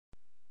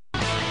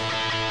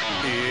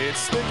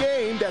It's the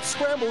game that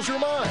scrambles your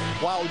mind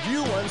while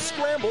you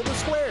unscramble the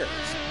squares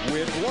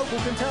with local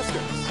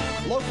contestants,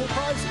 local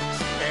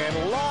prizes,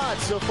 and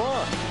lots of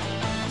fun.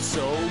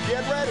 So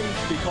get ready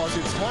because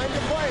it's time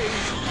to play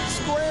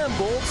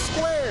Sqrambled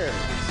Squares.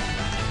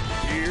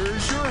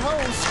 Here's your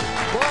host,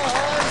 Buzz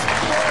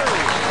Berry.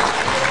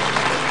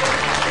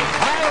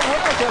 Hi, and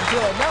welcome to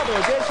another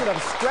edition of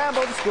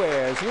Sqrambled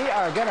Squares. We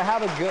are going to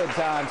have a good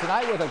time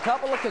tonight with a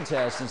couple of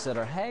contestants that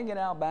are hanging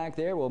out back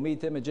there. We'll meet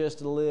them in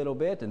just a little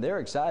bit, and they're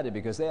excited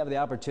because they have the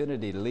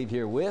opportunity to leave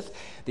here with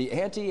the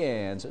Auntie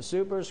Anne's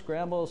Super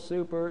Scramble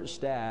Super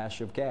Stash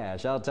of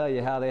Cash. I'll tell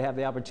you how they have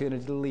the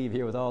opportunity to leave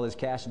here with all this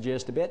cash in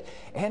just a bit,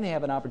 and they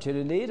have an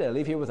opportunity to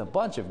leave here with a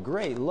bunch of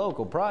great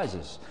local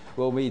prizes.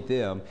 We'll meet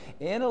them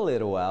in a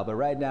little while, but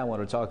right now I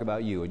want to talk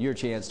about you and your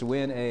chance to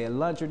win a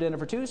lunch or dinner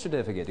for two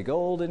certificate to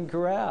Golden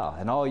Corral.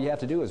 And all you have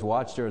to do is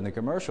watch during the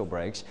commercial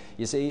breaks.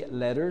 You see,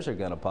 letters are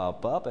going to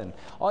pop up, and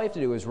all you have to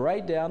do is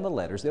write down the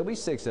letters. There'll be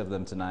 6 of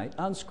them tonight.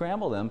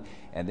 Unscramble them,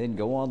 and then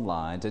go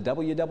online to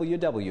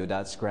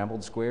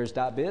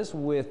www.scrambledsquares.biz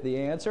with the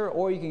answer,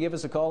 or you can give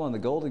us a call on the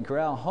Golden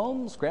Corral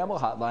Home Scramble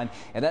Hotline,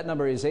 and that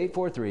number is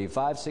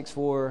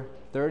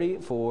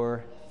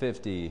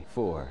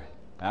 843-564-3454.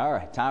 All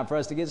right, time for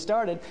us to get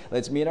started.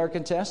 Let's meet our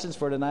contestants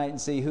for tonight and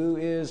see who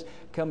is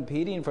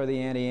competing for the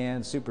Auntie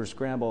Anne's Super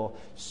Scramble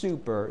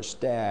Super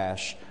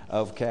Stash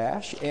of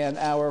Cash. And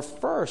our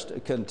first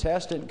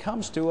contestant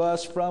comes to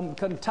us from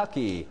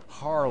Kentucky,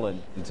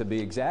 Harlan to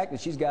be exact. And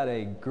she's got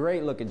a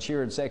great looking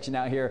cheering section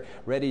out here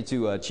ready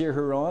to cheer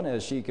her on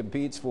as she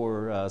competes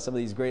for some of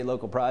these great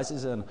local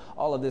prizes and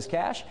all of this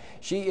cash.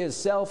 She is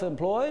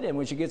self-employed, and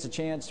when she gets a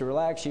chance to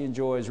relax, she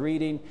enjoys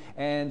reading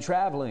and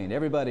traveling.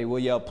 Everybody, will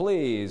you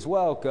please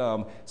welcome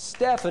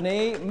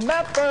Stephanie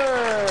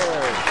Mefford.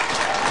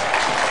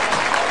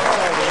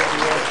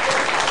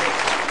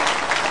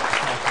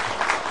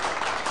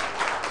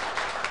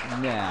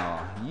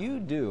 Now, you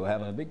do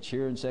have a big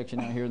cheering section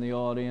out here in the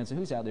audience.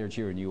 Who's out there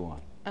cheering you on?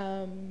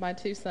 My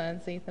 2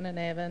 sons, Ethan and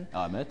Evan.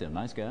 Oh, I met them.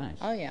 Nice guys.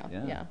 Oh,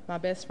 yeah. My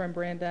best friend,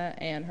 Brenda,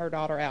 and her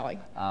daughter, Allie.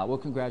 Well,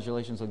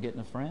 congratulations on getting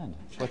a friend.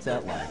 What's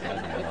that like?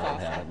 It's awesome.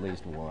 Have at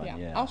least one.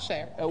 Yeah. I'll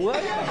share.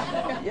 Well,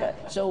 yeah.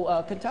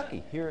 So,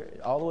 Kentucky, here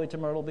all the way to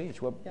Myrtle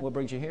Beach. What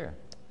brings you here?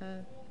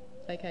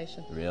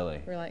 Vacation. Really?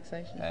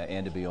 Relaxation.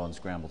 And to be on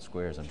Sqrambled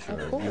Squares, I'm sure.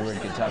 Of If course. you were in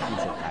Kentucky and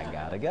said, I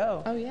gotta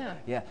go. Oh, yeah.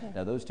 Yeah.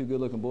 Now, those 2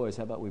 good-looking boys,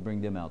 how about we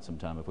bring them out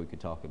sometime if we could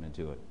talk them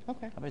into it?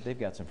 Okay. I bet they've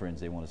got some friends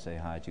they want to say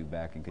hi to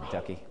back in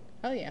Kentucky.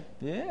 Oh, yeah.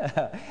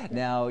 Yeah.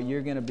 Now,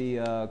 you're going to be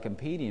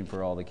competing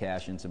for all the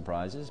cash and some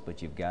prizes, but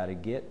you've got to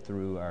get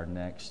through our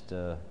next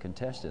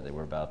contestant that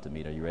we're about to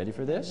meet. Are you ready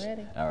for this? I'm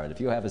ready. All right. If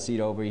you'll have a seat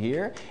over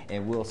here,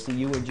 and we'll see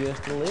you in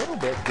just a little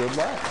bit. Good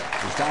luck.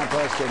 It's time for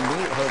us to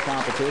meet her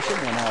competition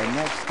and our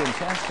next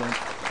contestant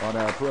on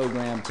our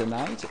program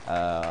tonight.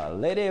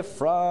 Lady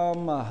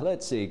from,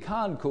 let's see,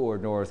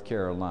 Concord, North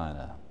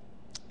Carolina.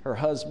 Her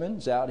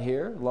husband's out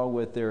here along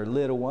with their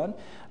little one,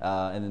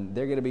 and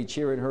they're going to be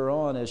cheering her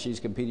on as she's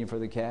competing for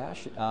the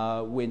cash.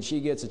 When she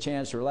gets a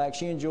chance to relax,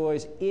 she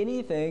enjoys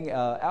anything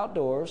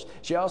outdoors.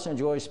 She also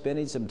enjoys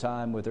spending some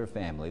time with her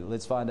family.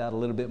 Let's find out a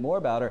little bit more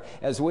about her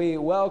as we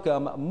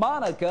welcome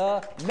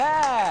Monica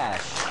Nash.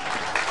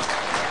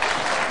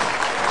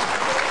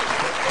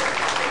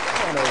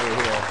 Come on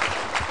over here.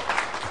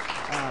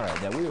 All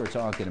right, now we were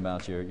talking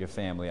about your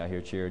family out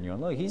here cheering you on.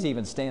 Look, he's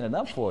even standing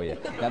up for you.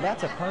 Now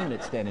that's a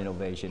permanent standing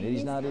ovation.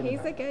 He's not even.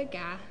 He's a good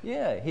guy.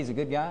 Yeah, he's a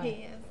good guy. He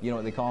is. You know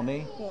what they call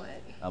me? What?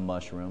 A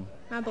mushroom.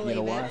 I believe You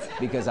know why? it.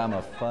 Because I'm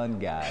a fun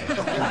guy. You're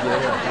a fun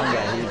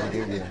guy. He's a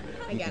good guy.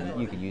 I got it.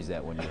 You can use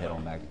that when you head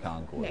on back to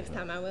Concord. Next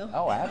time I will.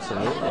 Oh,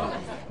 absolutely.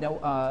 Now,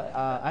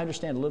 I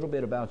understand a little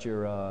bit about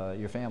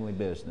your family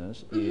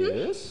business.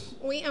 Is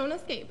We own a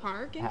skate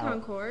park in how-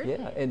 Concord.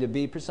 Yeah, and to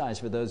be precise,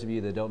 for those of you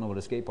that don't know what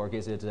a skate park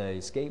is, it's a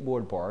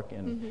skateboard park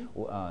and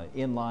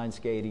inline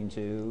skating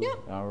too.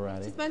 Yep. All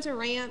righty. Just a bunch of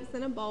ramps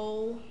and a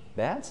bowl.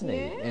 That's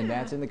neat. And Yeah.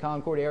 that's in the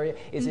Concord area.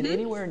 Is it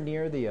anywhere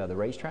near the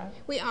racetrack?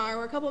 We are.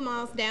 We're a couple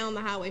miles down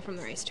the highway from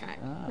the racetrack.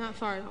 Not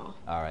far at all.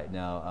 All right.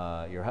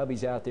 Now, your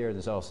hubby's out there.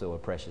 There's also a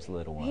precious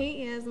little one.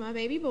 He is my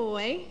baby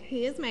boy.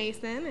 He is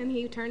Mason, and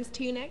he turns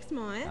 2 next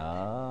month.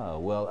 Ah,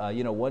 well,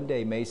 you know, one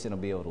day Mason will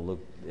be able to look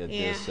at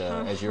this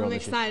Yeah, as you're on I'm the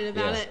excited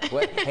about it.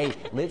 Well, hey,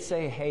 let's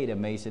say hey to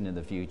Mason in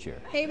the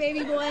future. Hey,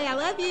 baby boy, I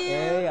love you.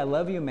 Hey, I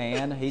love you,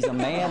 man. He's a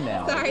man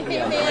now. Sorry, hey,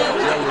 yeah, man.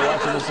 Yeah, you're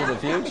watching this in the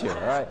future.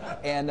 All right.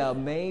 And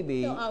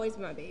maybe. He'll always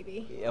be my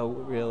baby. Oh,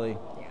 really? Yeah.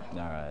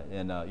 All right.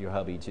 And your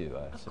hubby, too.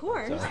 Of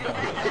course.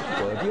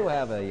 Well, if you'll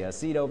have a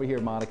seat over here,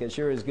 Monica, it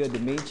sure is good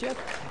to meet you.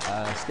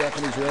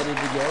 Stephanie's ready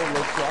to go.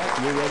 Looks like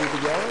you're ready to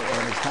go.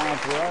 And it's time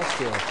for us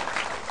to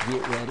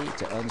get ready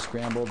to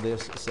unscramble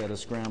this set of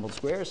scrambled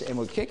squares. And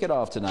we'll kick it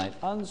off tonight,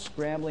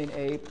 unscrambling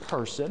a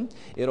person.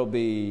 It'll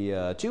be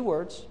 2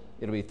 words.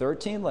 It'll be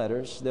 13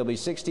 letters. There'll be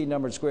 16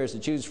 numbered squares to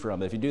choose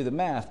from. If you do the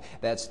math,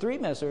 that's 3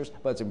 missers,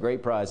 but some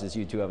great prizes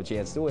you 2 have a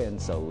chance to win.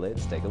 So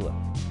let's take a look.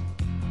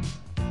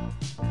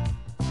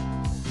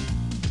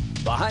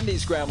 Behind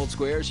these scrambled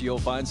squares, you'll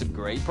find some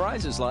great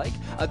prizes like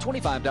a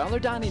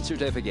 $25 dining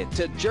certificate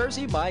to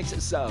Jersey Mike's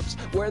Subs,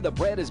 where the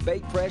bread is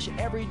baked fresh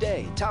every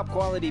day. Top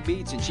quality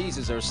meats and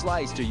cheeses are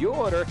sliced to your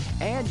order,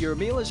 and your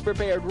meal is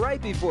prepared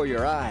right before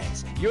your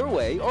eyes. Your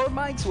way or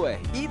Mike's way.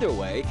 Either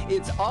way,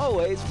 it's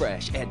always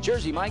fresh at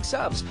Jersey Mike's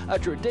Subs, a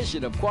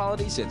tradition of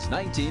quality since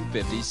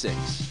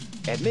 1956.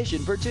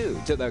 Admission for two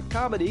to the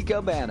Comedy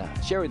Cabana,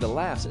 sharing the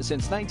laughs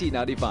since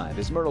 1995,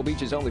 is Myrtle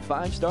Beach's only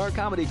 5-star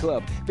comedy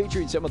club,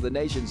 featuring some of the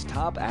nation's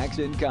top acts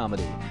in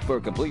comedy. For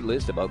a complete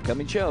list of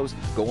upcoming shows,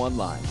 go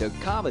online to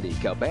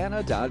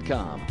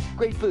comedycabana.com.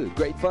 Great food,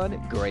 great fun,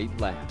 great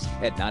laughs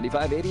at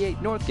 9588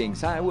 North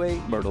Kings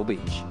Highway, Myrtle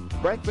Beach.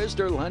 Breakfast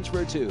or lunch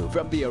for two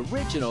from the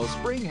original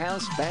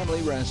Springhouse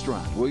Family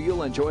Restaurant, where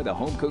you'll enjoy the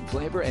home-cooked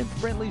flavor and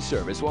friendly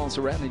service while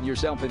surrounding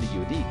yourself in a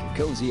unique,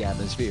 cozy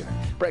atmosphere.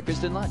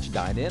 Breakfast and lunch,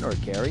 dine in or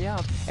carry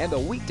out, and the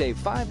weekday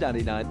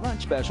 $5.99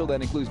 lunch special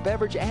that includes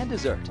beverage and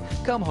dessert.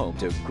 Come home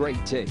to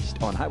great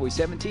taste on Highway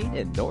 17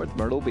 in North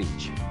Myrtle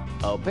Beach.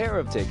 A pair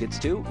of tickets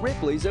to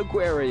Ripley's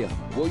Aquarium,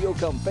 where you'll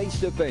come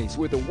face-to-face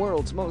with the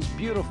world's most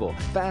beautiful,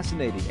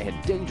 fascinating, and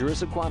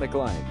dangerous aquatic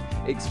life.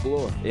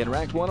 Explore,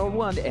 interact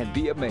one-on-one, and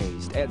be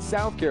amazed at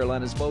South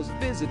Carolina's most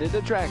visited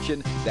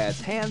attraction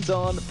that's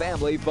hands-on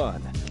family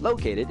fun,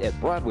 located at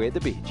Broadway at the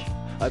beach.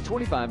 A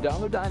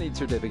 $25 dining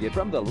certificate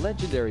from the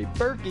legendary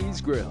Berkey's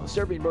Grill,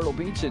 serving Myrtle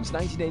Beach since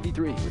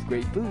 1983 with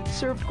great food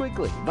served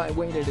quickly by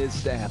Wayne and his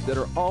staff that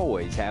are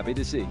always happy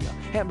to see you.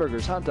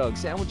 Hamburgers, hot dogs,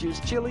 sandwiches,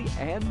 chili,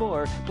 and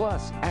more,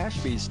 plus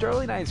Ashby's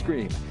Sterling Ice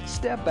Cream.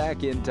 Step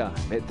back in time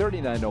at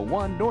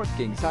 3901 North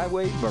Kings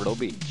Highway, Myrtle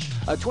Beach.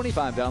 A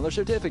 $25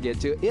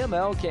 certificate to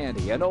ML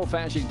Candy, an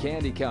old-fashioned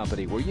candy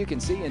company where you can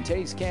see and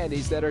taste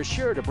candies that are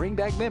sure to bring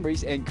back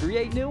memories and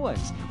create new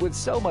ones. With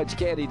so much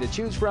candy to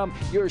choose from,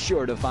 you're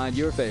sure to find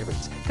your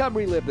favorites. Come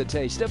relive the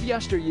taste of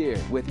yesteryear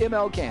with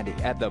ML Candy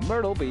at the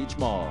Myrtle Beach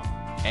Mall.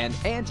 And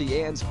Auntie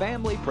Anne's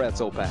Family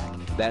Pretzel Pack.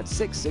 That's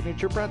 6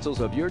 signature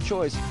pretzels of your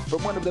choice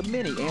from one of the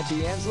many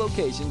Auntie Anne's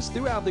locations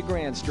throughout the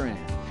Grand Strand.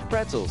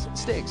 Pretzels,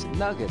 sticks,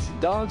 nuggets,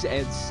 dogs,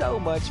 and so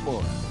much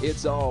more.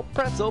 It's all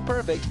pretzel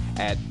perfect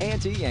at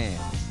Auntie Anne's.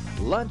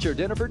 Lunch or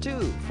dinner for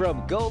two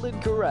from Golden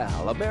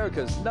Corral,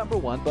 America's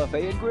 #1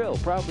 buffet and grill,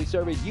 proudly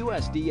serving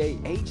USDA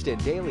aged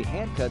and daily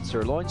hand-cut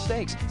sirloin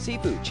steaks,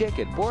 seafood,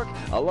 chicken, pork,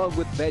 along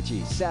with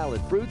veggies,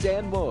 salad, fruits,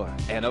 and more.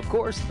 And of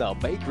course, the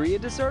bakery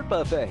and dessert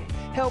buffet.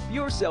 Help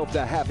yourself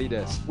to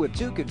happiness with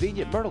 2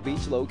 convenient Myrtle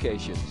Beach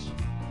locations.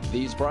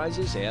 These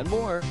prizes and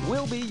more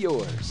will be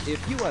yours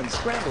if you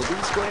unscramble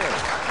these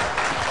squares.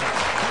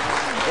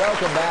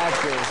 Welcome back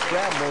to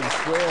Scrambled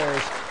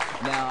Squares.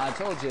 Now, I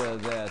told you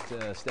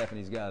that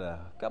Stephanie's got a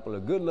couple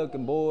of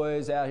good-looking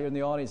boys out here in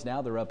the audience.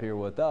 Now they're up here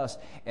with us,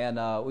 and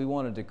we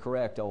wanted to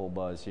correct old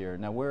Buzz here.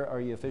 Now, where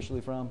are you officially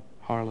from?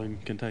 Harlan,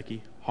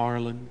 Kentucky.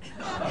 Harlan.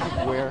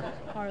 Where?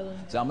 Harlan.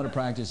 So I'm going to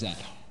practice that.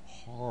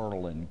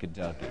 Harlan,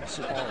 Kentucky.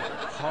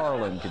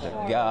 Harlan,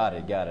 Kentucky. Got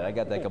it. I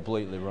got that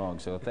completely wrong.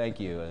 So thank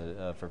you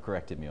for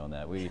correcting me on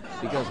that.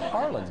 Because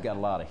Harlan's got a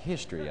lot of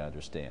history, I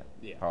understand.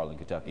 Yeah. Harlan,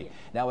 Kentucky. Yeah.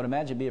 Now, I would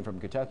imagine being from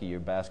Kentucky, you're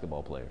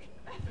basketball players.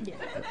 Yeah.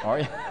 Are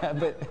you?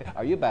 But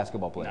are you a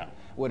basketball player? No.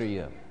 What are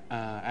you?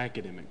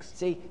 Academics.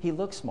 See, he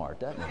looks smart,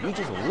 doesn't he? You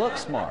just look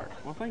smart.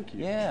 Well, thank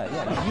you. Yeah.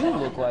 You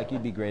look like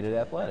you'd be great at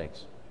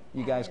athletics.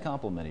 You guys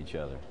complement each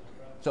other.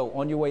 So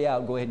on your way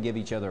out, go ahead and give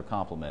each other a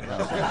compliment.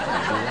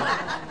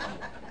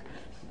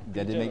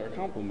 Did it make a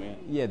compliment?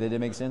 Yeah, did it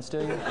make sense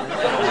to you?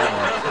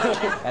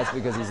 That's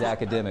because he's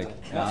academic.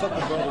 That's what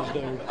the brothers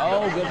do.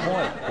 Oh, good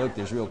point. Look,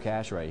 there's real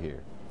cash right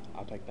here.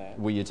 I'll take that.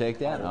 Will you take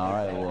that? All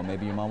right, well,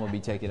 maybe your mom will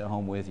be taking it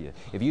home with you.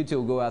 If you two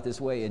will go out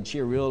this way and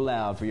cheer real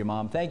loud for your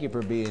mom, thank you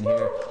for being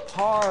here.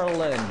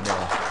 Harlan,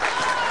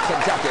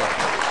 Kentucky.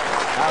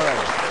 All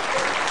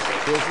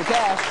right, here's the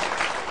cash.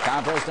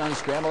 Time for us to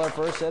unscramble our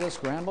first set of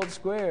scrambled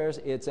squares.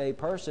 It's a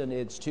person,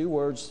 it's 2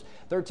 words,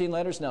 13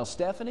 letters. Now,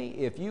 Stephanie,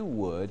 if you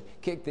would,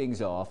 kick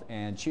things off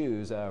and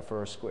choose our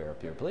first square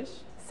up here,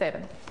 please.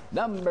 7.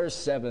 Number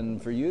 7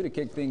 for you to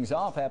kick things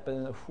off.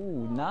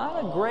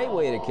 Not a great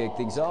way to kick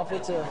things off.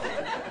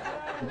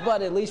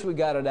 But at least we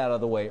got it out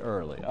of the way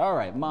early. All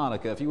right,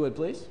 Monica, if you would,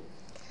 please.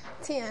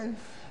 10.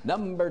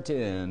 Number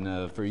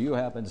 10 for you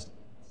happens...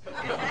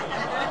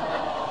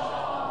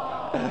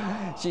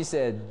 She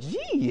said,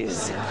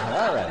 geez.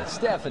 All right,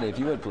 Stephanie, if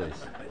you would, please.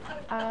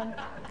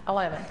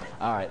 11.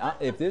 All right,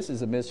 if this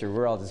is a mystery,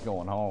 we're all just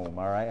going home,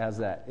 all right? How's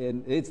that?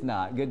 And it's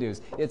not. Good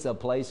news. It's a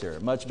placer,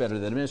 much better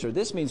than a mystery.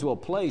 This means we'll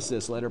place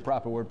this letter,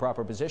 proper word,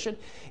 proper position.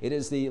 It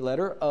is the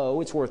letter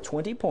O. It's worth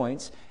 20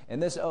 points,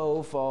 and this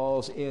O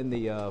falls in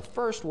the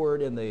first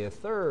word in the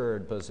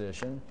 3rd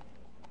position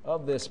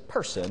of this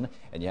person,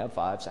 and you have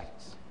 5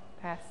 seconds.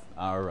 Pass.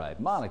 All right,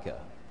 Monica.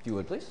 If you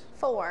would, please.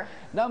 4.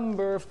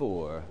 Number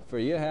 4 for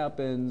you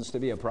happens to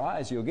be a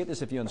prize. You'll get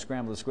this if you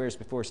unscramble the squares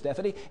before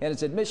Stephanie, and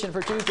it's admission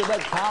for 2 to the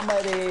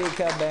Comedy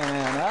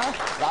Cabana.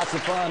 Lots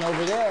of fun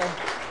over there.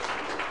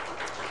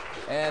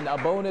 And a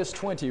bonus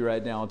 20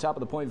 right now on top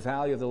of the point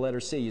value of the letter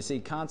C. You see,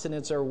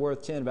 consonants are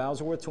worth 10, vowels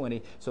are worth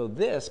 20. So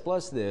this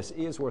plus this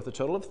is worth a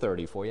total of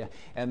 30 for you.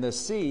 And the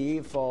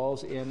C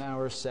falls in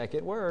our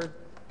second word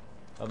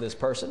of this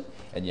person.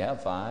 And you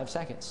have 5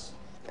 seconds.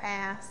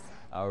 Pass.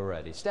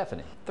 Alrighty,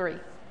 Stephanie. 3.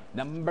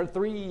 Number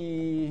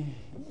 3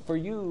 for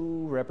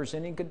you,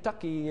 representing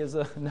Kentucky, is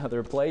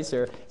another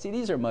placer. See,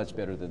 these are much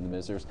better than the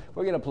missers.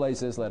 We're going to place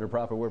this letter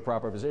proper word,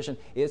 proper position.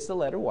 It's the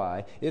letter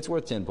Y. It's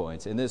worth 10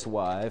 points. And this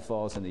Y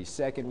falls in the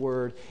second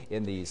word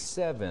in the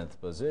 7th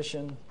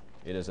position.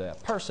 It is a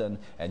person,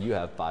 and you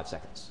have 5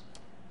 seconds.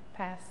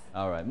 Pass.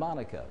 All right,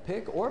 Monica,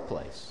 pick or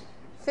place.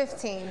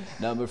 15.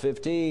 Number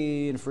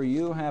 15 for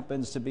you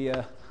happens to be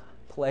a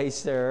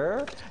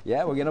placer.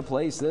 Yeah, we're going to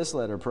place this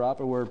letter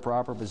proper word,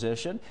 proper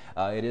position.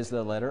 It is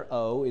the letter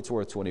O. It's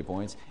worth 20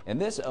 points. And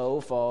this O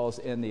falls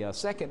in the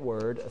second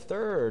word,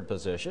 3rd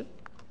position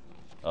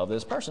of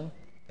this person.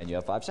 And you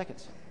have 5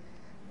 seconds.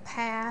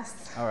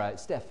 Pass. All right,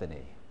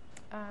 Stephanie.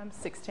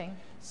 16.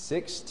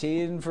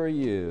 16 for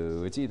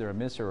you. It's either a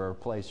misser or a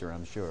placer,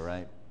 I'm sure,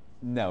 right?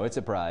 No, it's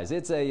a prize.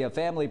 It's a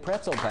family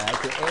pretzel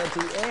pack to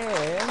Auntie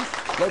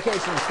Anne's.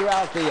 Locations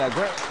throughout the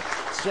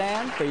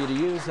stand for you to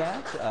use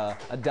that.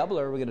 A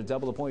doubler, we're going to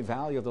double the point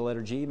value of the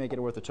letter G, make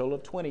it worth a total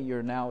of 20.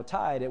 You're now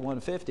tied at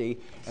 150,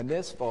 and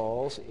this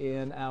falls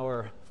in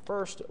our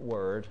first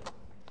word.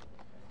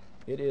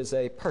 It is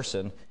a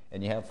person,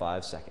 and you have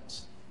 5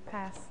 seconds.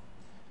 Pass.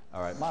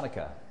 All right,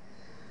 Monica.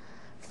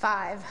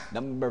 5.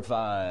 Number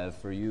 5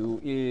 for you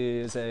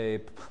is a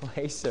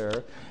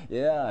placer.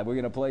 Yeah, we're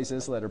going to place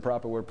this letter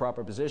proper word,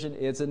 proper position.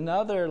 It's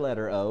another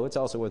letter O. It's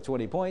also worth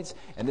 20 points.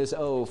 And this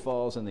O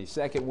falls in the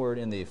second word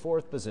in the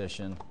 4th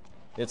position.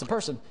 It's a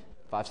person.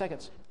 5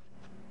 seconds.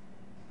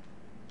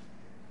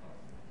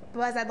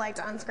 Buzz, I'd like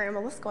to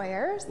unscramble the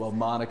squares. Well,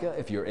 Monica,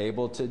 if you're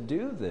able to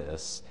do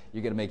this,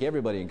 you're going to make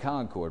everybody in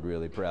Concord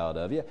really proud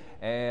of you.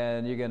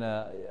 And you're going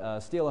to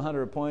steal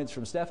 100 points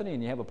from Stephanie,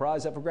 and you have a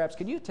prize up for grabs.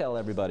 Can you tell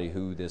everybody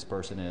who this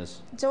person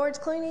is? George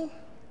Clooney.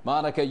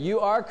 Monica,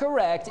 you are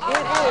correct. It is George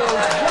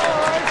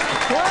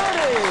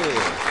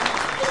Clooney.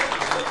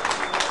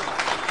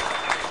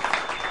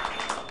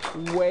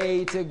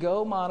 Way to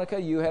go,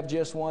 Monica. You have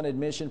just won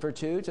admission for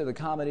 2 to the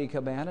Comedy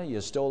Cabana. You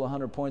stole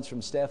 100 points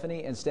from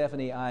Stephanie. And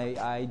Stephanie,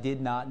 I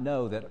did not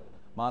know that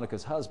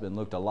Monica's husband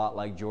looked a lot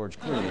like George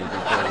Clooney before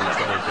we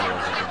chose her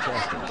as a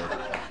contestant.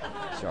 But,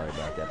 sorry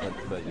about that.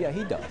 But yeah,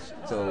 he does.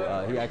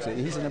 So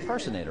he's an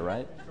impersonator,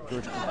 right?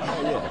 George Clooney?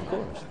 Oh, yeah, of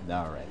course.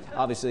 All right.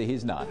 Obviously,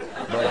 he's not.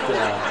 But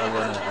I'm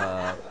going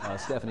to,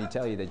 Stephanie,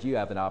 tell you that you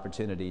have an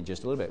opportunity in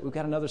just a little bit. We've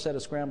got another set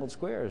of Scrambled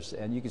Squares,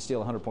 and you can steal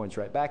 100 points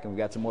right back, and we've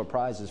got some more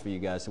prizes for you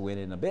guys to win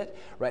in a bit.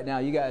 Right now,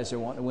 you guys are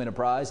wanting to win a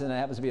prize, and it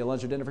happens to be a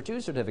lunch or dinner for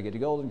 2 certificate to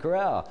Golden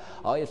Corral.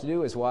 All you have to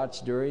do is watch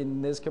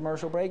during this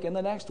commercial break and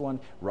the next one.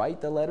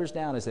 Write the letters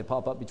down as they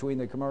pop up between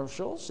the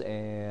commercials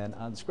and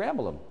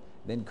unscramble them.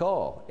 Then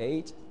call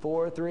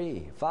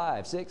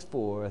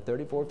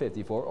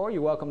 843-564-3454, or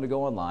you're welcome to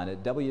go online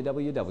at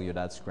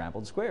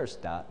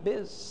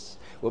www.scrambledsquares.biz.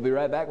 We'll be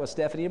right back with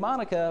Stephanie and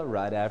Monica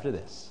right after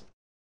this.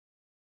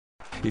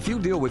 If you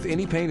deal with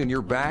any pain in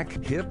your back,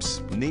 hips,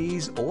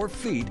 knees, or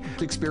feet,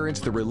 experience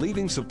the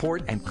relieving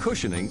support and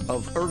cushioning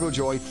of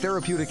ErgoJoy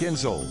therapeutic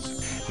insoles.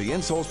 The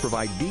insoles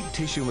provide deep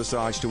tissue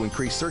massage to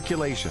increase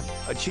circulation,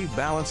 achieve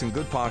balance and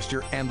good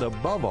posture, and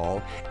above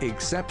all,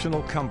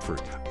 exceptional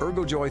comfort.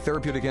 ErgoJoy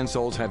therapeutic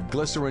insoles have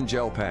glycerin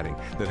gel padding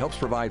that helps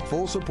provide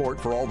full support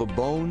for all the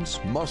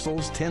bones,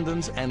 muscles,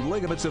 tendons, and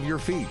ligaments of your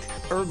feet.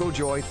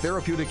 ErgoJoy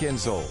therapeutic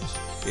insoles.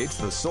 It's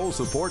the sole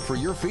support for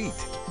your feet.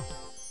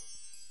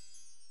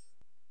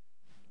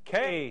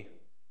 K.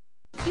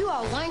 You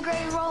are one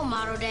great role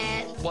model,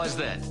 Dad. Why's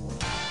that?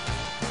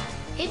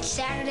 It's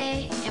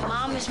Saturday, and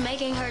Mom is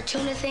making her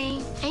tuna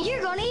thing, and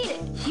you're gonna eat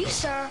it. You,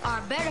 sir, are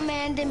a better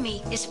man than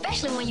me,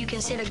 especially when you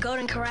consider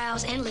Golden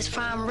Corral's endless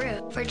prime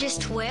rib for just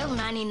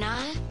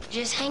 $12.99,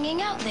 just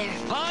hanging out there.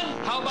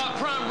 Hon, how about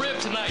prime rib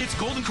tonight? It's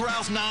Golden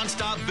Corral's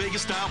non-stop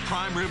Vegas-style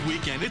prime rib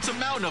weekend. It's a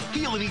mountain of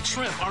peel and eat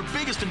shrimp, our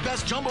biggest and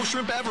best jumbo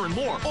shrimp ever, and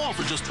more, all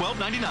for just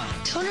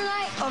 $12.99. Tuna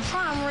night or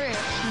prime rib?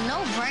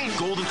 No brainer.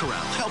 Golden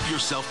Corral, help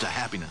yourself to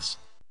happiness.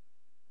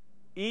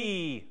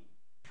 E.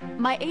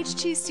 My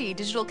HTC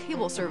digital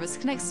cable service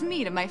connects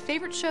me to my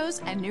favorite shows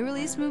and new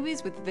release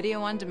movies with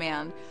video on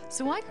demand,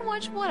 so I can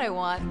watch what I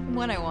want,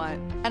 when I want.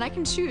 And I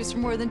can choose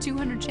from more than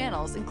 200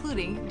 channels,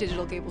 including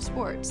digital cable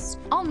sports.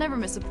 I'll never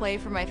miss a play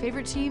for my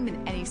favorite team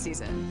in any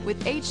season.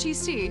 With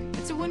HTC,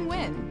 it's a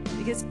win-win,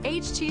 because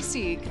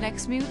HTC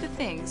connects me with the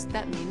things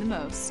that mean the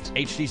most.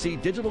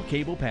 HTC Digital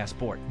Cable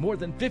Passport. More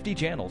than 50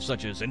 channels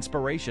such as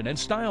Inspiration and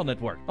Style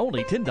Network.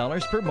 Only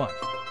 $10 per month.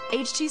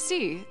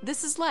 HTC,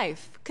 this is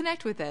life.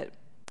 Connect with it.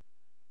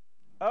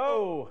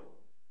 O.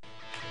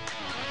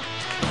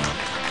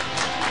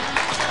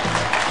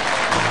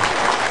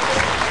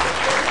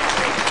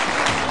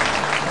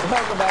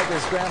 Welcome back to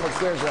Scrambled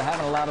Squares. We're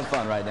having a lot of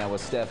fun right now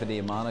with Stephanie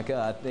and Monica.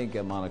 I think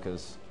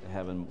Monica's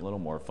having a little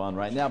more fun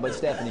right now, but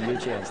Stephanie, your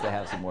chance to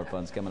have some more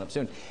fun's coming up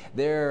soon.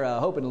 They're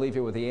hoping to leave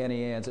here with the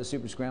Annie Ann's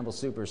Super Scramble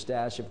Super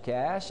Stash of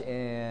Cash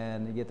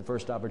and get the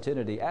first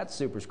opportunity at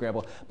Super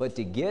Scramble. But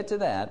to get to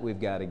that, we've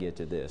got to get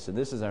to this. And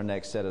this is our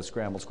next set of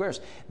Scrambled Squares.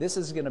 This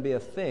is going to be a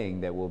thing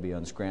that we'll be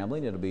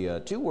unscrambling. It'll be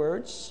 2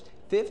 words,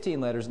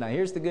 15 letters. Now,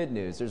 here's the good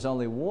news. There's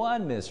only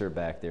one misser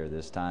back there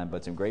this time,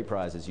 but some great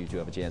prizes you two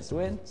have a chance to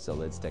win. So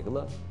let's take a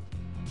look.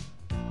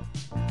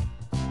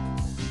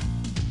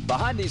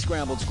 Behind these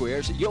Scrambled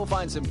Squares, you'll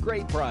find some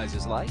great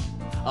prizes like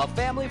a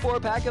family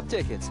 4-pack of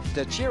tickets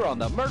to cheer on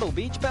the Myrtle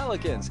Beach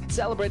Pelicans,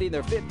 celebrating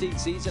their 15th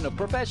season of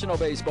professional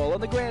baseball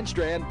on the Grand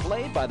Strand,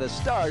 played by the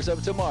stars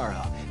of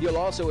tomorrow. You'll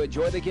also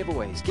enjoy the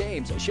giveaways,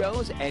 games,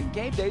 shows, and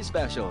game day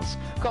specials.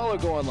 Call or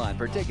go online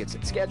for tickets,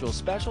 schedule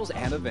specials,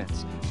 and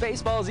events.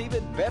 Baseball's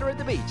even better at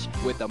the beach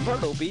with the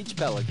Myrtle Beach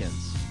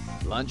Pelicans.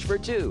 Lunch for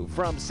 2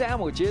 from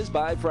Sandwiches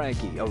by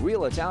Frankie, a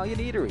real Italian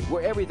eatery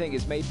where everything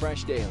is made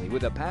fresh daily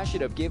with a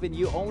passion of giving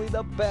you only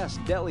the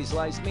best deli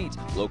sliced meats,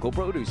 local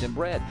produce and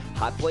bread,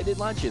 hot plated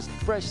lunches,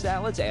 fresh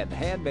salads, and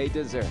handmade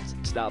desserts.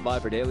 Stop by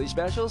for daily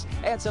specials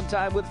and some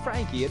time with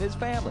Frankie and his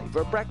family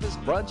for breakfast,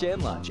 brunch,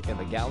 and lunch in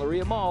the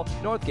Galleria Mall,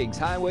 North Kings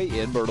Highway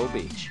in Myrtle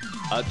Beach.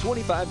 A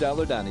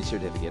 $25 dining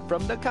certificate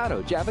from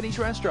Nakado Japanese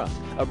Restaurant,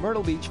 a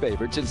Myrtle Beach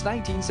favorite since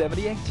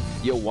 1978.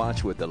 You'll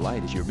watch with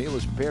delight as your meal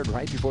is prepared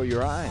right before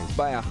your eyes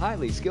by a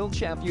highly skilled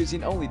chef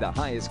using only the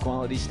highest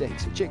quality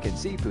steaks, chicken,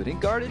 seafood, and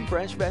garden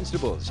fresh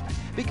vegetables.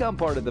 Become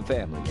part of the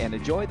family and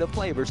enjoy the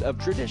flavors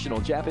of traditional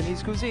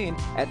Japanese cuisine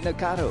at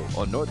Nakado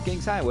on North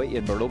Kings Highway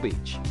in Myrtle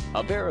Beach.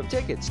 A pair of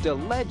tickets to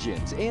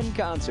Legends in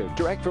Concert,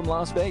 direct from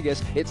Las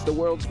Vegas. It's the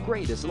world's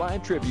greatest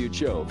live tribute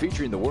show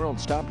featuring the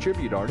world's top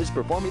tribute artists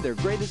performing their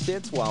greatest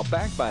hits while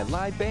backed by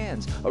live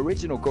bands,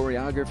 original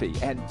choreography,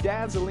 and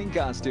dazzling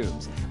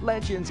costumes.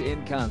 Legends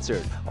in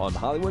Concert on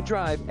Hollywood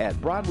Drive at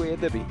Broadway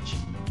at the Beach.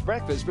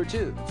 Breakfast for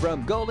 2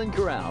 from Golden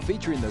Corral,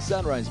 featuring the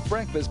Sunrise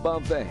Breakfast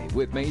Buffet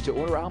with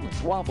made-to-order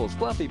omelets, waffles,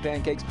 fluffy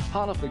pancakes,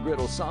 hot off the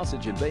griddle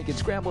sausage and bacon,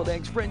 scrambled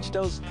eggs, French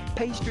toast,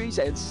 pastries,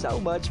 and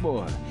so much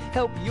more.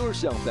 Help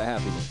yourself to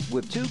happiness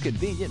with 2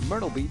 convenient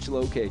Myrtle Beach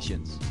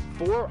locations.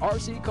 4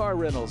 RC car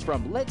rentals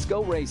from Let's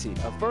Go Racing,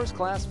 a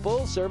first-class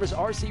full-service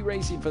RC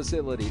racing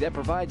facility that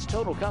provides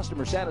total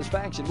customer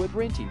satisfaction with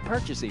renting,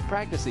 purchasing,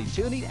 practicing,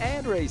 tuning,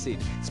 and racing.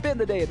 Spend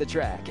the day at the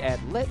track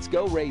at Let's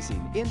Go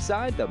Racing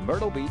inside the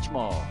Myrtle Beach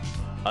Mall.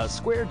 A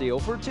square deal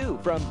for 2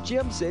 from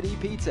Gym City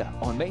Pizza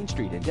on Main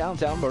Street in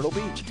downtown Myrtle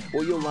Beach,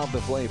 where you'll love the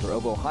flavor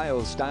of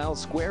Ohio-style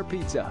square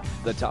pizza.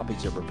 The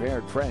toppings are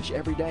prepared fresh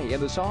every day,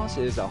 and the sauce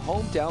is a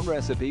hometown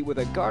recipe with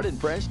a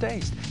garden-fresh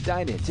taste.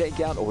 Dine in,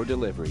 takeout, or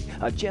delivery.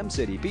 A Gym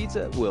City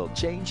Pizza will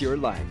change your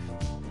life.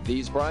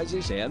 These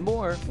prizes and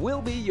more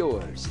will be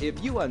yours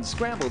if you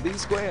unscramble these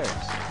squares.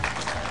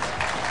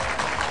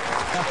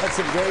 That's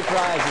some great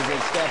prizes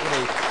that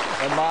Stephanie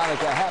and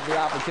Monica have the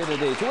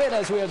opportunity to win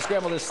as we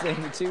unscramble this thing.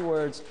 2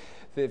 words,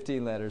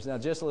 15 letters. Now,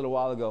 just a little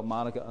while ago,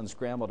 Monica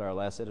unscrambled our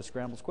last set of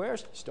Scrambled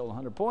Squares, stole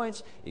 100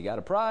 points, you got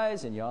a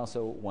prize, and you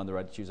also won the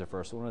right to choose our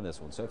first one on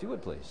this one. So if you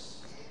would,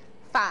 please.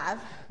 5.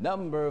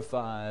 Number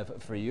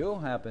 5 for you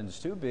happens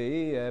to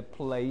be a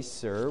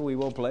placer. We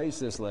will place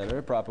this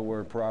letter, proper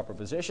word, proper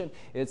position.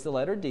 It's the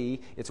letter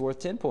D. It's worth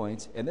 10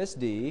 points, and this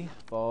D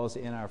falls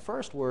in our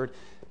first word,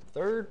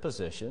 3rd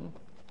position.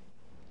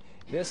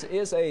 This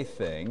is a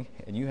thing,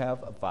 and you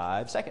have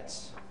 5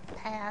 seconds.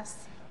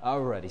 Pass.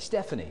 Alrighty,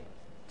 Stephanie.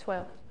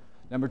 12.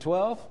 Number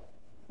 12.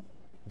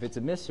 If it's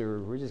a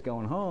misser, we're just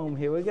going home.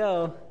 Here we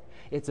go.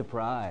 It's a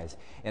prize,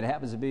 and it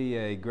happens to be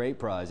a great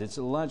prize. It's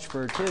a lunch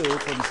for 2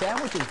 from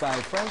Sandwiches by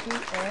Frankie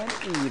and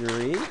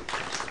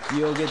Eatery.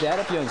 You'll get that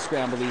if you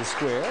unscramble these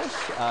squares.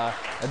 A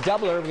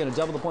doubler, we're going to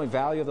double the point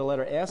value of the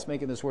letter S,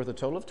 making this worth a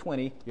total of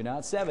 20. You're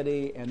not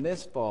 70, and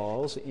this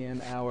falls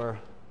in our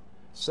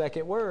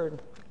second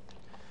word.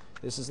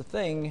 This is a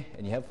thing,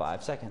 and you have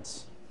 5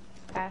 seconds.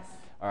 Pass.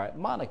 All right,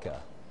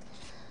 Monica.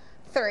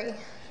 3.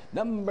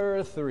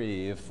 Number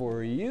 3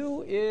 for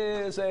you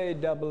is a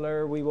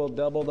doubler. We will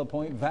double the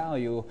point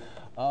value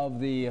of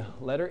the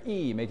letter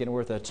E, making it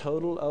worth a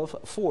total of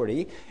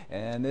 40.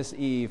 And this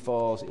E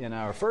falls in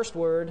our first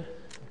word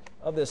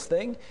of this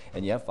thing,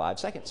 and you have 5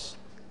 seconds.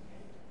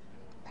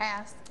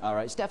 Pass. All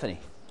right, Stephanie.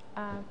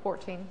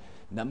 14.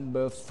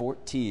 Number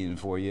 14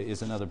 for you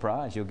is another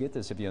prize. You'll get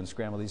this if you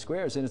unscramble these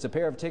squares. And it's a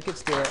pair of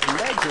tickets to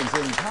Legends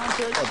in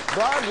Concert at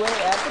Broadway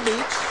at the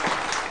Beach.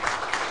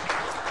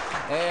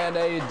 And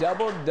a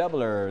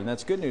doubler. And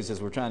that's good news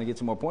as we're trying to get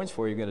some more points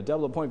for you. You're going to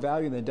double the point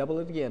value and then double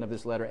it again of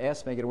this letter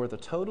S, make it worth a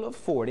total of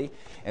 40.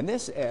 And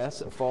this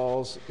S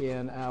falls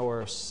in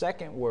our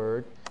second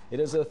word. It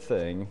is a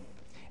thing.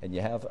 And you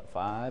have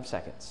 5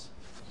 seconds.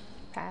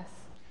 Pass.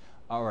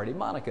 Alrighty,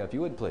 Monica, if you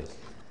would, please.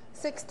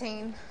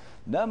 16.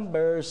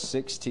 Number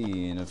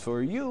 16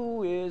 for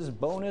you is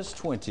bonus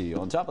 20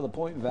 on top of the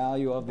point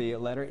value of the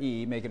letter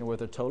E, making it worth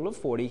a total of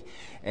 40.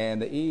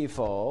 And the E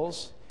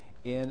falls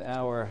in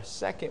our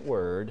second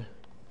word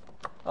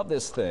of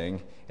this thing,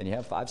 and you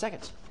have 5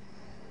 seconds.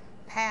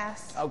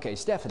 Pass. Okay,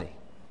 Stephanie.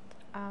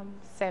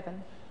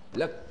 7.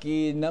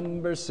 Lucky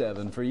number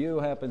 7 for you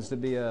happens to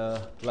be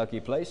a lucky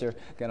placer.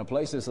 Gonna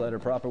place this letter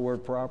proper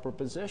word, proper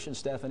position.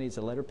 Stephanie, it's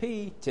a letter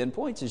P. 10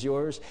 points is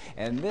yours.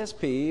 And this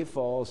P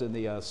falls in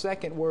the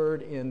second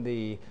word in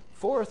the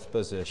 4th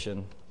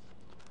position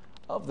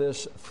of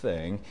this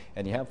thing.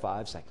 And you have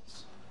 5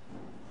 seconds.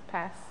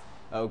 Pass.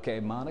 Okay,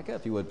 Monica,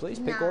 if you would please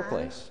pick or 9.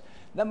 place.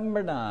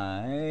 Number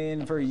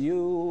 9 for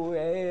you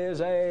is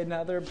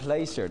another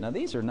placer. Now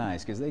these are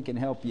nice because they can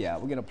help you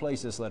out. We're going to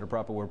place this letter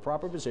proper word,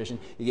 proper position.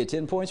 You get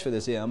 10 points for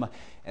this M,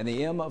 and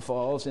the M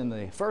falls in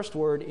the first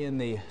word in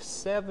the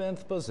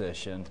 7th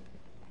position.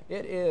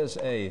 It is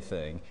a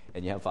thing,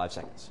 and you have 5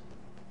 seconds.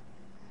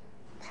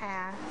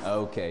 Pass.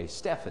 Okay,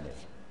 Stephanie.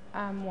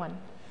 1.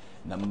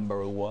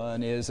 Number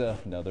 1 is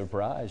another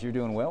prize. You're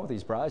doing well with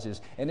these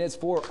prizes. And it's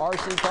for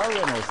RC Car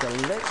Rentals, the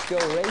Let's Go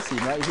Racing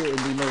right here in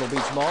the Myrtle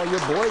Beach Mall. Your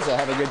boys will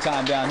have a good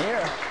time down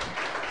here.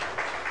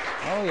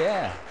 Oh,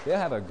 yeah. They'll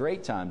have a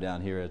great time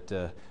down here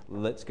at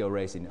Let's Go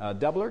Racing.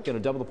 Doubler, going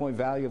to double the point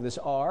value of this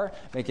R,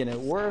 making it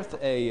worth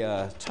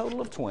a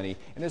total of 20.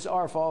 And this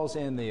R falls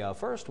in the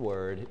first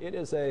word. It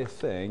is a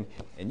thing.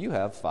 And you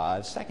have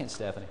 5 seconds,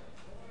 Stephanie.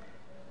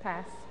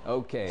 Pass.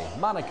 Okay,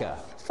 Monica.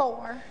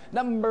 4.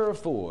 Number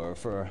 4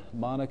 for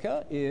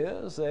Monica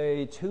is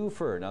a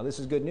twofer. Now this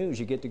is good news.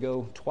 You get to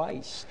go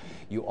twice.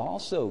 You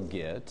also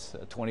get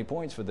 20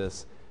 points for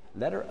this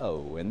letter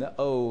O, and the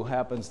O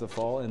happens to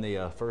fall in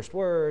the first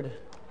word.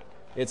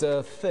 It's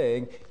a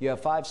thing. You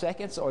have 5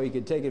 seconds, or you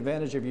can take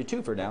advantage of your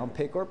twofer now and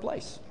pick or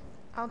place.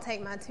 I'll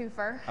take my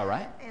twofer. All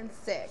right. And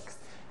 6.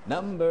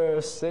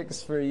 Number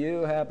 6 for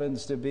you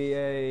happens to be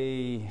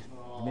a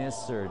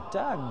misser.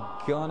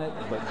 Doggone it,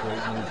 but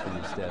great news for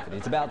you, Stephanie.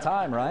 It's about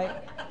time, right?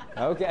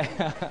 Okay.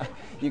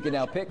 You can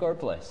now pick or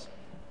place.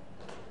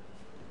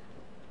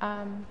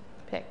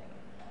 Pick.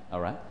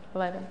 All right.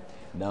 11.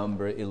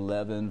 Number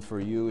 11 for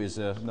you is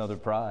another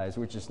prize,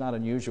 which is not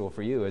unusual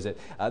for you, is it?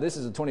 This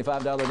is a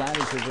 $25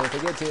 dining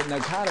certificate to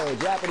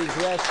Nakata Japanese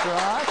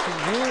restaurant.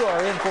 You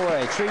are in for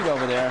a treat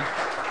over there.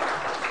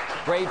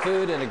 Great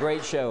food and a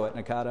great show at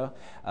Nakata.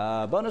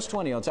 Bonus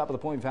 20 on top of the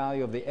point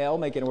value of the L,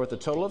 making it worth a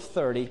total of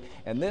 30.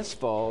 And this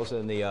falls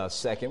in the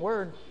second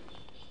word.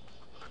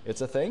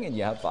 It's a thing, and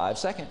you have 5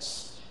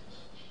 seconds.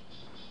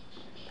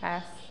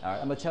 Pass. All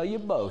right, I'm going to tell you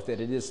both that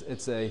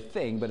it's a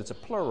thing, but it's a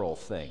plural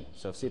thing.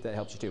 So see if that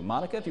helps you too.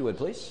 Monica, if you would,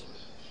 please.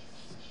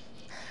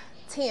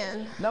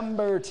 10.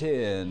 Number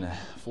 10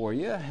 for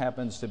you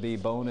happens to be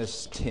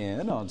bonus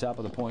 10 on top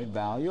of the point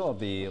value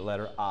of the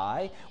letter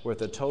I, worth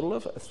a total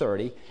of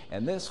 30.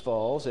 And this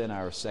falls in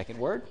our second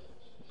word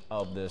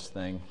of this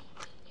thing.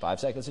 5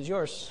 seconds is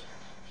yours.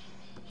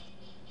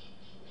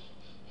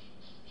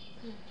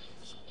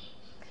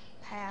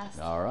 Pass.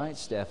 All right,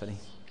 Stephanie.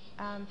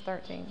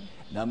 13.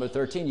 Number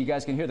 13. You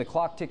guys can hear the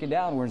clock ticking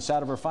down. We're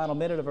inside of our final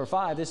minute of our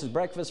 5. This is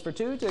Breakfast for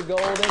 2 to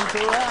Golden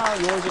Corral.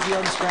 Yours if you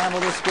unscramble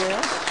the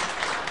squares.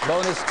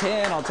 Bonus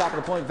 10 on top of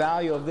the point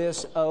value of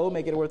this O,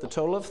 making it worth a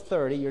total of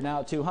 30. You're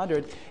now at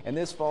 200, and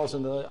this falls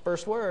in the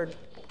first word.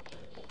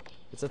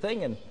 It's a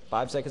thing, and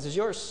 5 seconds is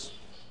yours.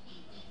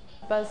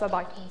 Buzz, I'd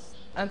like to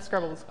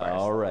unscramble the squares.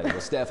 All right.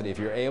 Well, Stephanie, if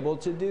you're able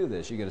to do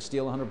this, you're going to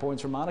steal 100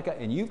 points from Monica,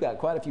 and you've got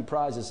quite a few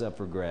prizes up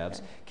for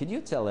grabs. Okay. Can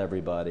you tell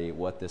everybody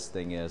what this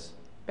thing is?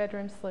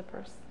 Bedroom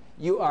slippers.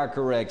 You are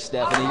correct,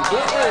 Stephanie. It is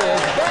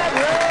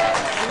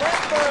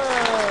bedroom slippers.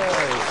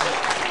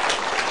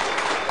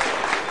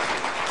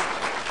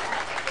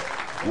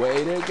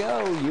 Way to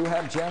go. You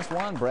have just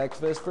won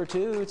Breakfast for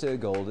 2 to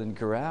Golden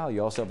Corral.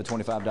 You also have a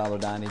 $25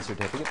 dining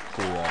certificate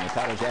to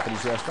Nakata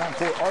Japanese restaurant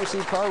for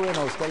RC Car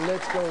Rentals. The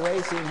Let's Go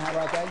Racing. How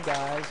about that,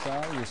 guys?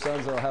 Your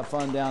sons will have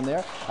fun down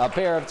there. A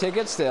pair of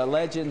tickets to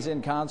Legends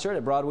in Concert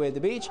at Broadway at the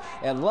Beach.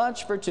 And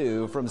lunch for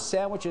 2 from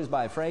Sandwiches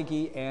by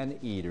Frankie and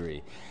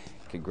Eatery.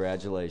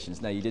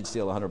 Congratulations. Now, you did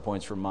steal 100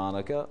 points from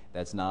Monica.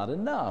 That's not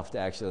enough to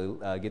actually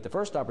get the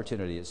first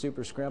opportunity at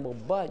Super Scramble,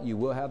 but you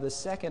will have the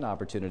second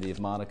opportunity if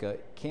Monica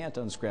can't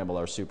unscramble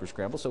our Super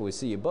Scramble. So we'll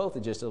see you both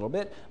in just a little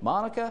bit.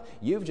 Monica,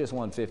 you've just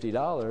won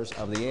 $50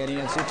 of the Annie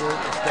and Super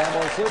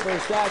Scramble Super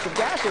Stash of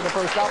Cash in the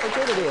first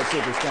opportunity at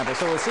Super Scramble.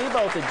 So we'll see you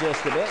both in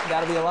just a bit.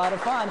 That'll be a lot of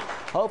fun.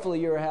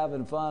 Hopefully you're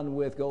having fun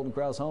with Golden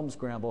Corral's Home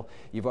Scramble.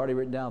 You've already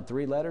written down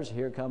 3 letters.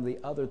 Here come the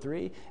other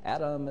 3.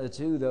 Add them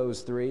to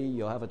those 3.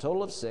 You'll have a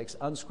total of 6.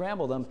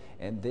 Unscramble them,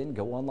 and then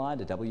go online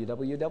to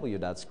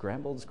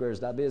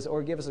www.scrambledsquares.biz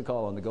or give us a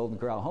call on the Golden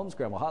Corral Home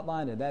Scramble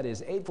hotline, and that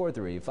is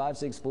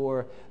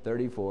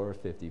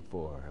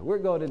 843-564-3454. We're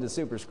going into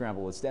Super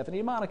Scramble with Stephanie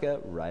and Monica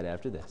right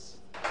after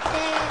this.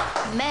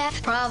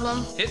 Math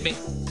problem. Hit me.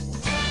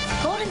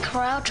 Golden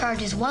Corral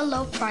charges one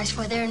low price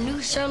for their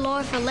new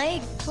sirloin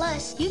filet.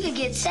 Plus, you could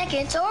get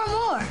seconds or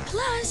more.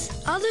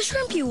 Plus, all the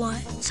shrimp you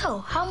want. So,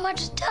 how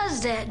much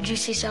does that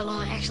juicy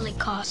sirloin actually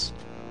cost?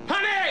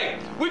 Honey,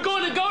 we're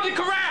going to Golden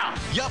Corral.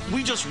 Yup,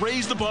 we just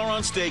raised the bar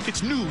on steak.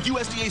 It's new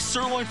USDA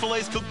sirloin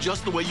fillets cooked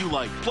just the way you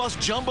like. Plus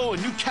jumbo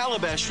and new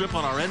calabash shrimp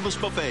on our endless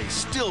buffet,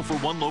 still for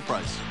one low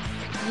price.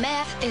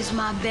 Math is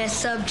my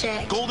best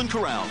subject. Golden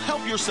Corral,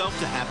 help yourself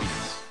to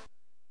happiness.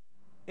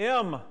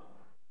 M.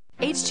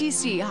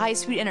 HTC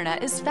high-speed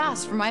internet is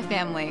fast for my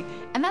family,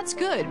 and that's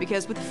good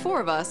because with 4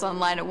 of us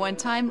online at one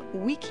time,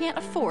 we can't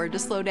afford to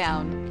slow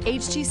down.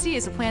 HTC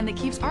is a plan that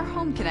keeps our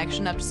home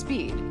connection up to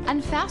speed,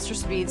 and faster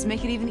speeds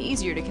make it even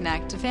easier to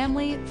connect to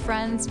family,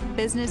 friends,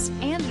 business,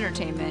 and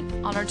entertainment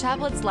on our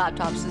tablets,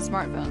 laptops, and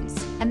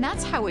smartphones. And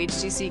that's how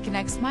HTC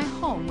connects my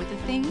home with the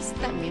things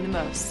that mean the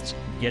most.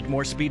 Get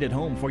more speed at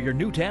home for your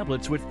new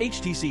tablets with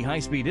HTC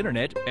high-speed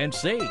internet and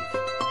save.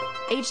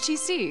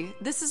 HTC,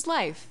 this is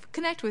life.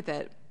 Connect with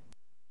it.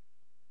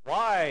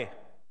 Why?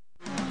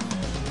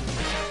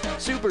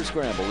 Super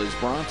Scramble is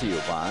brought to you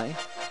by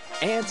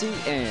Auntie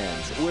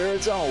Anne's, where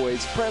it's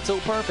always pretzel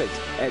perfect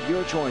at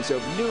your choice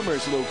of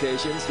numerous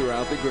locations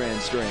throughout the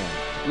Grand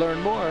Strand. Learn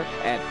more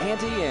at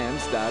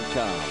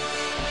AuntieAnne's.com.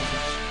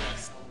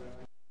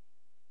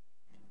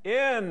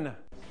 In.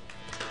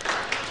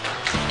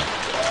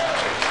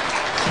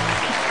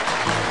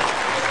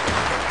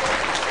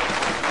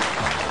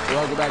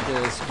 Welcome back to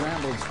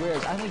Sqrambled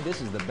Squares. I think this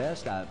is the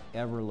best I've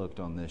ever looked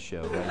on this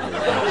show. Yes,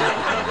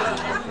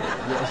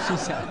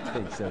 I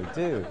think so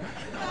too.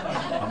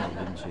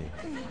 Didn't she?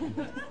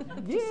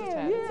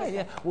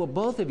 Yeah. Well,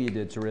 both of you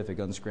did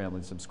terrific on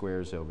scrambling some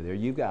squares over there.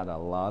 You've got a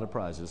lot of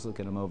prizes. Look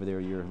at them over there,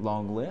 your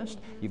long list.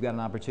 You've got an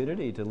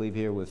opportunity to leave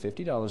here with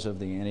 $50 of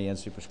the Auntie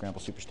Anne's Super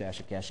Scramble Super Stash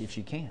of Cash if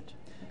you can't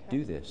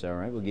do this, all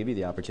right? We'll give you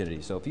the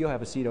opportunity. So if you'll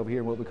have a seat over here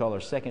in what we call our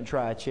second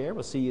try chair,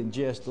 we'll see you in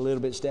just a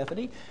little bit,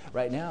 Stephanie.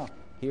 Right now,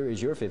 here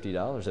is your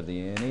 $50 of the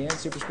Auntie Anne's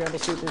Super Scramble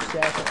Super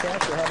Stash of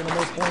Cash. You're having the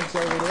most points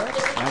over there.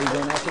 Now you're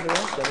going after the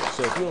rest of it.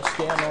 So if you'll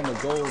stand on the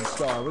gold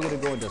star, we're going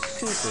to go into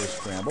Super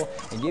Scramble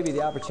and give you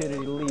the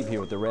opportunity to leave here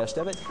with the rest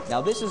of it.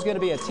 Now this is going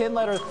to be a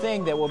 10-letter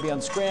thing that we'll be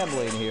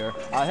unscrambling here.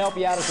 I'll help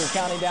you out as we're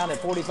counting down at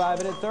 45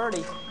 and at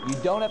 30. You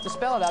don't have to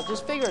spell it out,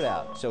 just figure it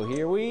out. So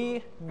here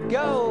we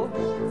go.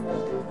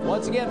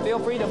 Once again, feel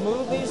free to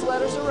move these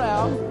letters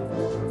around.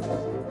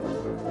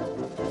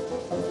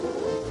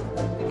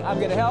 I'm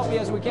going to help you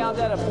as we count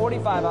down at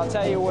 45. I'll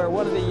tell you where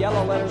one of the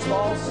yellow letters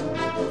falls.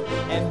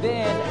 And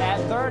then at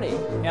 30.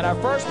 And our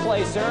first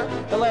placer,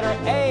 the letter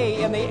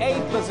A in the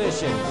 8th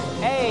position.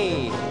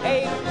 A,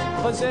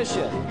 8th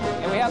position.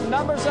 And we have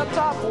numbers up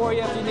top for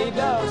you if you need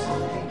those.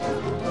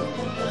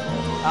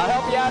 I'll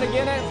help you out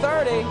again at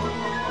 30.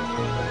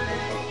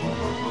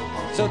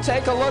 So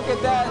take a look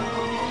at that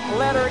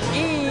letter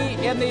E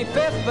in the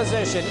 5th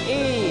position.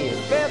 E,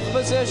 5th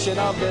position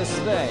of this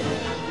thing.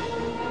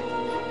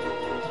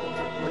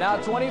 Now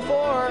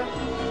 24,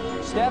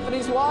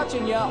 Stephanie's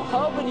watching you,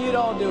 hoping you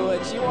don't do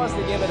it. She wants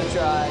to give it a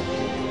try.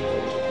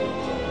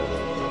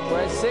 We're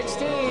at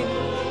 16.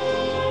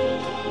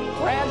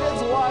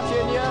 Brandon's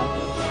watching you.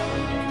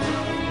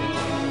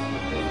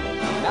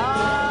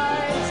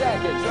 9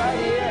 seconds right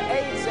here,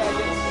 8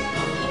 seconds.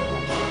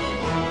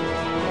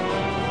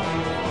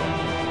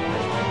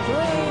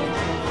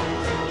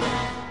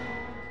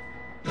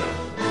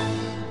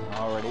 3.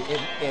 Already,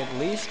 at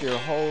least you're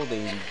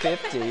holding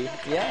 50.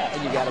 Yeah,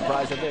 and you got a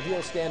prize up there. If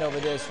you'll stand over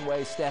this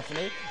way,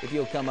 Stephanie, if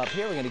you'll come up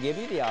here, we're going to give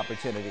you the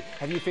opportunity.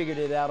 Have you figured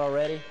it out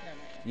already? No.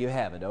 You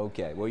haven't?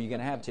 Okay. Well, you're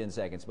going to have 10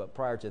 seconds, but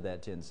prior to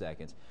that 10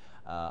 seconds,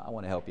 I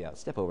want to help you out.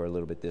 Step over a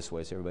little bit this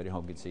way so everybody at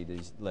home can see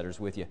these letters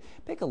with you.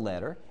 Pick a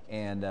letter,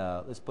 and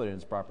let's put it in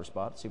its proper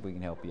spot, see if we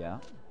can help you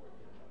out.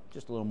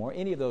 Just a little more.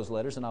 Any of those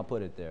letters, and I'll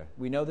put it there.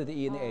 We know that the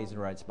E and the A is in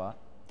the right spot.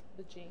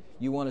 The G.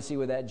 You want to see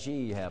where that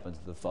G happens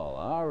to fall.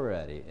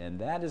 Alrighty, and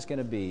that is going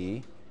to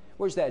be,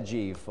 where's that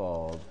G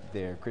fall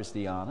there,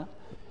 Christiana?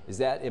 Is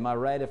that, am I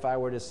right if I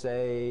were to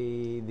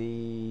say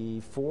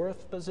the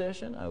 4th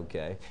position?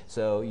 Okay,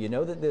 so you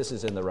know that this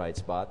is in the right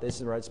spot, this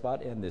is in the right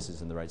spot, and this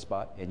is in the right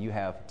spot, and you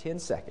have 10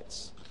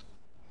 seconds.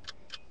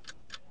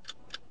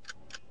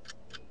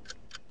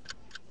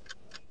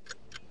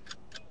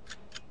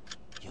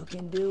 You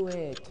can do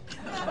it.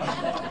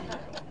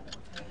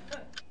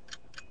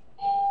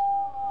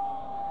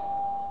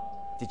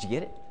 Did you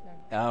get it?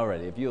 No. All right,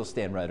 if you'll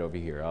stand right over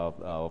here,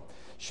 I'll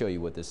show you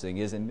what this thing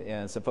is.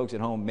 And some folks at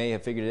home may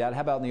have figured it out.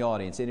 How about in the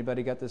audience?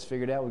 Anybody got this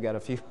figured out? We've got a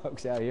few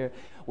folks out here.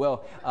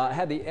 Well,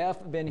 had the F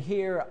been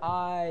here,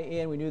 I,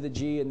 N, we knew the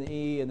G and the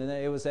E, and then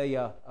it was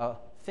a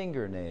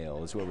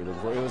fingernail is what we're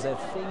looking for. It was a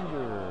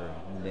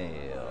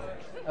fingernail.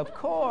 Of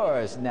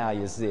course, now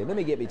you see it. Let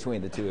me get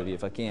between the two of you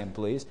if I can,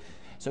 please.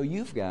 So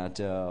you've got,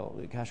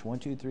 gosh, 1,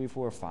 2, 3,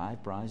 4,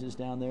 5 prizes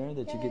down there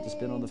that you get to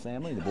spend on the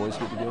family. The boys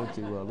get to go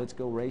to Let's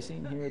Go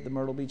Racing here at the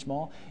Myrtle Beach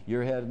Mall.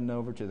 You're heading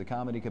over to the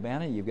Comedy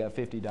Cabana. You've got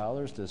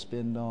 $50 to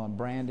spend on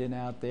Brandon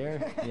out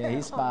there. Yeah,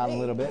 he's smiling a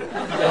little bit. And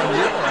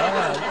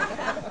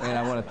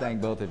I want to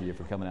thank both of you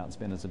for coming out and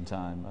spending some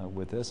time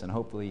with us. And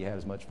hopefully you had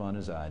as much fun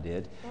as I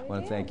did. I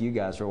want to thank you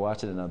guys for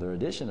watching another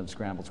edition of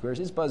Sqrambled Squares.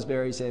 It's Buzz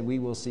Berry said we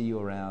will see you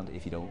around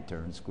if you don't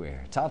turn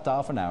square.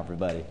 Ta-ta for now,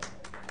 everybody.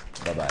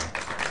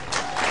 Bye-bye.